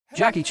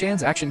Jackie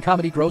Chan's action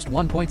comedy grossed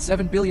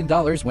 $1.7 billion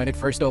when it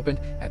first opened.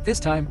 At this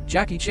time,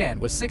 Jackie Chan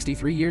was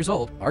 63 years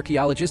old.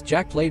 Archaeologist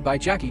Jack, played by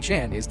Jackie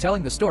Chan, is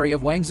telling the story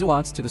of Wang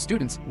Xuance to the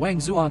students. Wang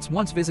Xuance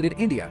once visited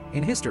India.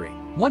 In history,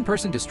 one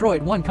person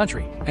destroyed one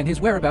country, and his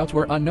whereabouts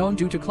were unknown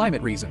due to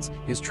climate reasons.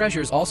 His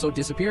treasures also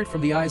disappeared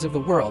from the eyes of the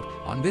world.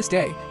 On this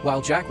day,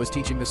 while Jack was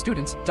teaching the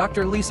students,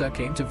 Dr. Lisa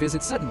came to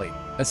visit suddenly.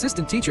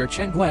 Assistant teacher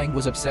Xiaoguang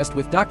was obsessed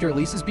with Dr.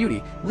 Lisa's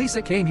beauty.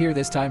 Lisa came here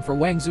this time for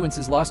Wang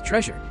Xuance's lost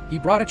treasure. He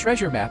brought a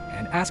treasure map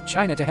and asked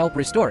China to help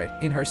restore it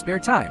in her spare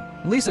time.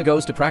 Lisa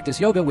goes to practice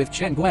yoga with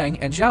Xiaoguang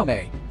and Zhao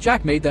Mei.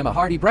 Jack made them a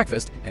hearty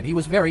breakfast, and he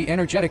was very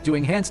energetic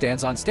doing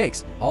handstands on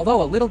stakes.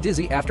 Although a little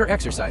dizzy after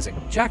exercising,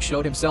 Jack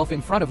showed himself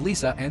in front of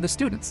Lisa and the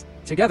students.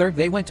 Together,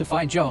 they went to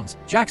find Jones,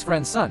 Jack's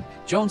friend's son.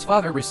 Jones'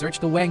 father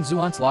researched the Wang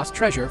Xuance lost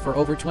treasure for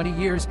over 20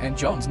 years, and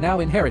Jones now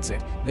inherits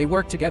it. They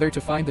worked together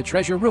to find the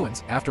treasure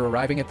ruins. After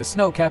arriving at the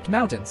snow-capped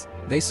mountains,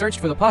 they searched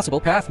for the possible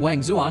path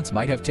Wang Xuance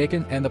might have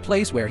taken and the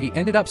place where he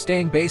ended up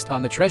staying based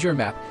on the treasure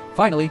map.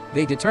 Finally,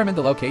 they determined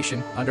the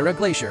location, under a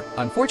glacier.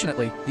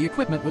 Unfortunately, the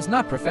equipment was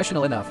not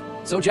professional enough,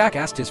 so Jack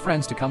asked his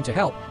friends to come to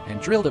help and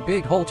drilled a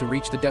big hole to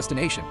reach the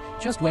destination.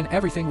 Just when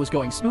everything was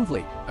going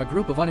smoothly, a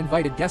group of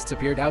uninvited guests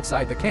appeared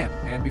outside the camp,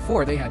 and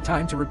before they had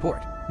time to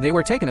report, they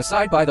were taken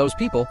aside by those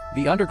people.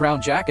 The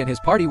underground Jack and his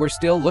party were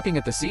still looking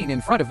at the scene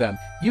in front of them,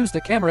 used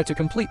the camera to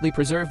completely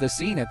preserve the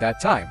scene at that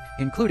time,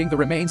 including the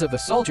remains of the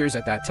soldiers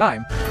at that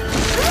time.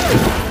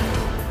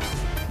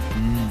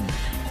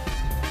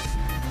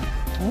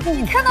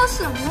 你看到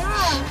什么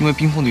啊？因为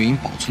冰封的原因，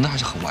保存的还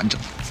是很完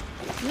整的。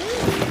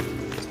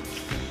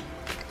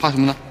怕什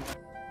么呢？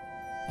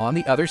 On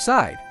the other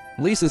side,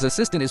 Lisa's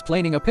assistant is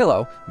planing a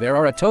pillow. There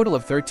are a total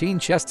of 13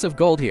 chests of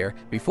gold here.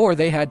 Before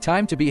they had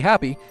time to be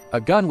happy,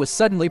 a gun was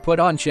suddenly put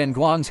on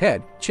Xiaoguang's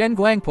head.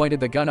 Xiaoguang pointed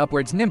the gun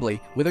upwards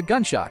nimbly. With a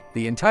gunshot,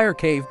 the entire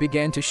cave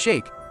began to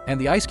shake, and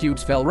the ice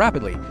cubes fell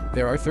rapidly.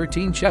 There are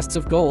 13 chests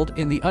of gold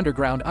in the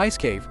underground ice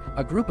cave.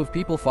 A group of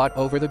people fought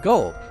over the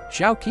gold.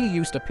 Xiao Qi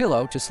used a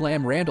pillow to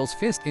slam Randall's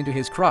fist into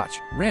his crotch.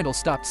 Randall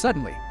stopped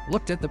suddenly,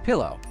 looked at the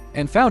pillow,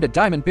 and found a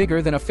diamond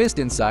bigger than a fist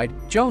inside.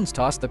 Jones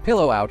tossed the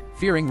pillow out,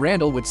 fearing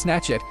Randall would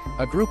snatch it.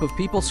 A group of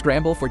people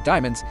scramble for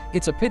diamonds.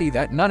 It's a pity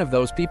that none of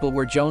those people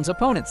were Jones'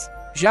 opponents.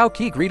 Xiao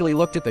Qi greedily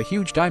looked at the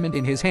huge diamond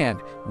in his hand,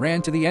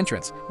 ran to the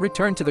entrance,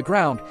 returned to the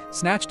ground,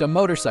 snatched a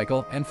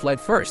motorcycle, and fled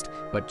first.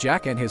 But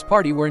Jack and his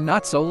party were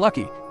not so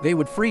lucky. They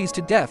would freeze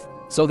to death,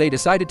 so they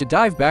decided to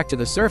dive back to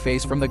the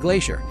surface from the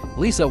glacier.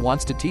 Lisa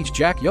wants to teach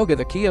Jack yoga,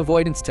 the key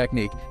avoidance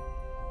technique.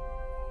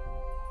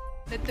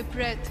 Let the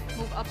breath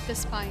move up the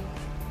spine,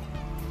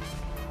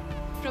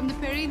 from the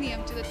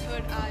perineum to the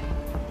third eye.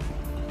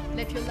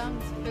 Let your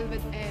lungs fill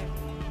with air.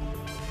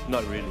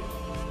 Not really.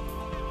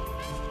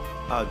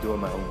 I'll do it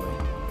my own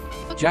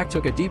way. Jack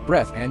took a deep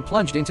breath and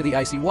plunged into the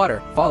icy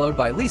water, followed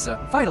by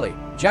Lisa. Finally,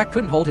 Jack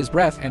couldn't hold his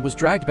breath and was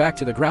dragged back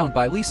to the ground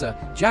by Lisa.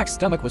 Jack's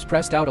stomach was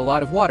pressed out a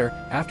lot of water.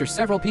 After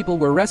several people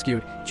were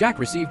rescued, Jack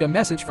received a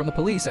message from the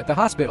police at the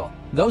hospital.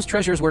 Those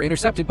treasures were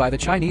intercepted by the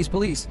Chinese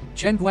police.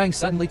 Xiaoguang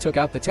suddenly took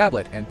out the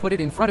tablet and put it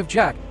in front of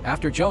Jack.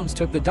 After Jones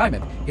took the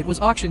diamond, it was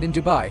auctioned in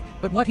Dubai.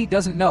 But what he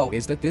doesn't know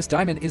is that this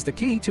diamond is the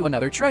key to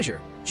another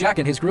treasure. Jack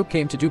and his group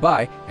came to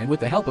Dubai, and with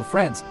the help of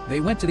friends, they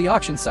went to the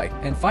auction site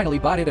and finally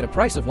bought it at a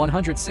price of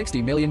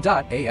 $160 million.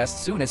 As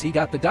soon as he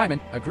got the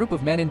diamond, a group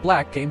of men in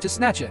black came to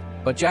snatch it.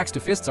 But Jack's two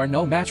fists are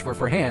no match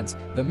for hands.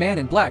 The man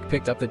in black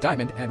picked up the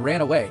diamond and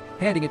ran away,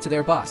 handing it to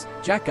their boss.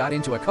 Jack got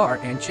into a car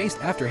and chased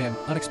after him.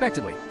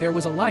 Unexpectedly, there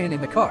was a lion in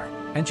the car,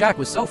 and Jack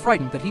was so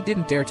frightened that he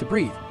didn't dare to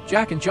breathe.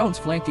 Jack and Jones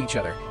flanked each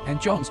other,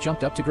 and Jones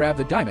jumped up to grab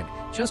the diamond.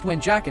 Just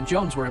when Jack and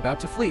Jones were about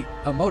to flee,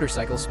 a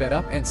motorcycle sped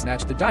up and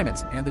snatched the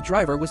diamonds, and the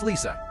driver was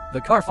Lisa. The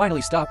car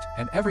finally stopped,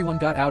 and everyone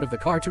got out of the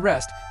car to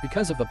rest.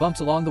 Because of the bumps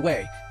along the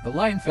way, the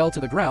lion fell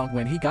to the ground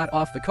when he got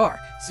off the car.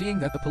 Seeing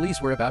that the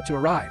police were about to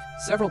arrive,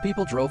 several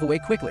people drove away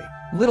quickly.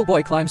 Little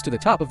boy climbs to the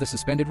top of the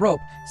suspended rope.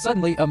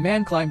 Suddenly, a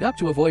man climbed up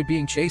to avoid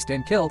being chased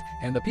and killed,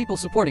 and the people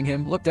supporting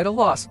him looked at a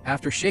loss.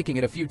 After shaking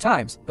it a few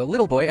times, the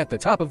little boy at the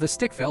top of the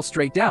stick fell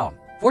straight down.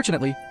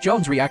 Fortunately,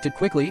 Jones reacted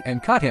quickly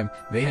and caught him.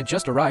 They had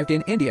just arrived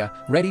in India,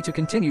 ready to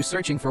continue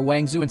searching for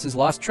Wang Xuance's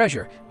lost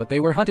treasure, but they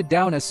were hunted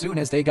down as soon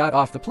as they got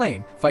off the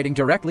plane, fighting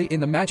directly in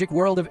the magic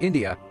world of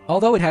India.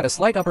 Although it had a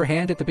slight upper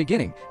hand at the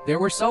beginning, there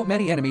were so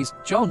many enemies.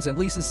 Jones and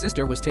Lisa's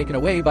sister was taken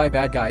away by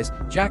bad guys.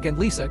 Jack and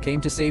Lisa came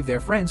to save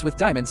their friends with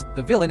diamonds.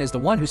 The villain is the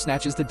one who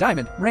snatches the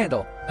diamond,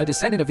 Randall. A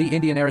descendant of the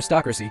Indian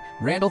aristocracy,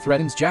 Randall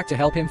threatens Jack to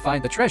help him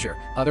find the treasure.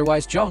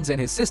 Otherwise, Jones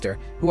and his sister,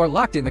 who are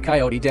locked in the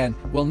coyote den,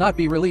 will not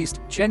be released.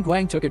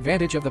 Xiaoguang took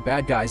advantage of the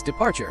bad guy's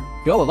departure.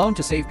 Go alone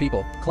to save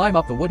people, climb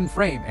up the wooden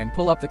frame and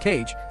pull up the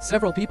cage.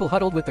 Several people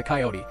huddled with the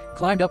coyote,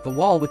 climbed up the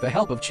wall with the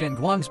help of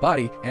Xiaoguang's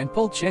body, and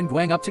pulled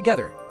Xiaoguang up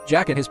together.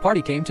 Jack and his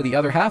party came to the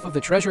other half of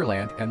the treasure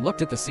land and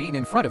looked at the scene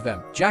in front of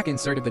them. Jack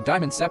inserted the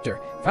diamond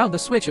scepter, found the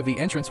switch of the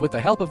entrance with the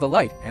help of the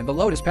light, and the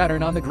lotus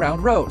pattern on the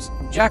ground rose.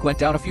 Jack went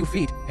down a few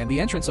feet, and the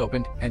entrance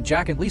opened, and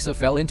Jack and Lisa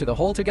fell into the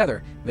hole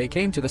together. They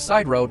came to the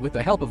side road with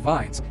the help of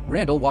vines.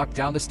 Randall walked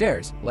down the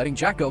stairs, letting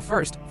Jack go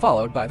first,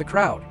 followed by the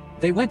crowd.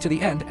 They went to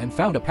the end and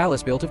found a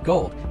palace built of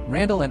gold.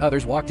 Randall and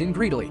others walked in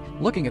greedily,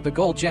 looking at the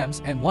gold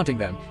gems and wanting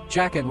them.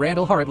 Jack and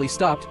Randall hurriedly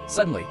stopped.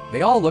 Suddenly,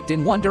 they all looked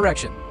in one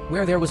direction,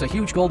 where there was a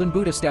huge golden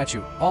Buddha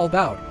statue. All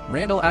bowed.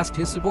 Randall asked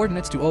his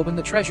subordinates to open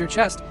the treasure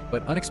chest,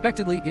 but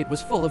unexpectedly it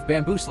was full of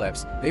bamboo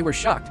slips. They were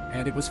shocked,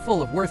 and it was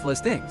full of worthless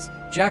things.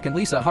 Jack and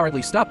Lisa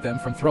hurriedly stopped them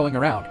from throwing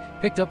around,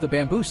 picked up the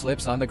bamboo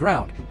slips on the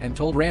ground, and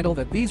told Randall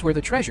that these were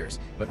the treasures,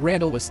 but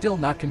Randall was still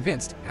not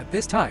convinced. At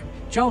this time,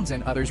 Jones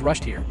and others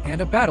rushed here,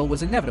 and a battle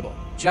was inevitable.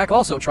 Jack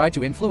also tried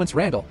to influence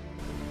Randall.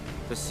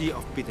 The sea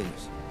of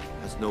bitterness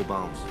has no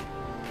bounds.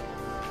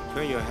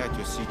 Turn your head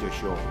to see the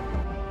shore.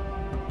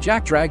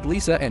 Jack dragged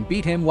Lisa and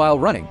beat him while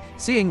running.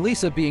 Seeing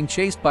Lisa being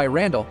chased by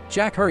Randall,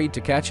 Jack hurried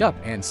to catch up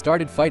and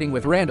started fighting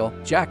with Randall.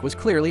 Jack was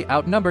clearly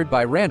outnumbered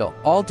by Randall,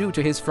 all due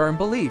to his firm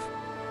belief.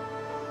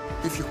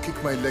 If you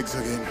kick my legs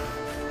again,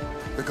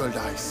 the girl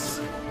dies.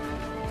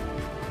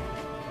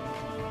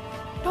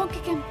 Don't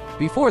kick him.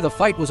 Before the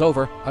fight was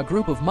over, a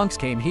group of monks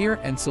came here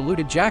and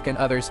saluted Jack and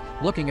others,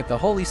 looking at the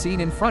holy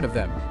scene in front of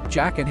them.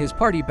 Jack and his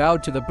party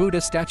bowed to the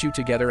Buddha statue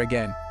together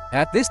again.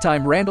 At this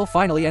time Randall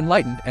finally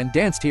enlightened and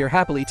danced here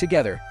happily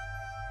together.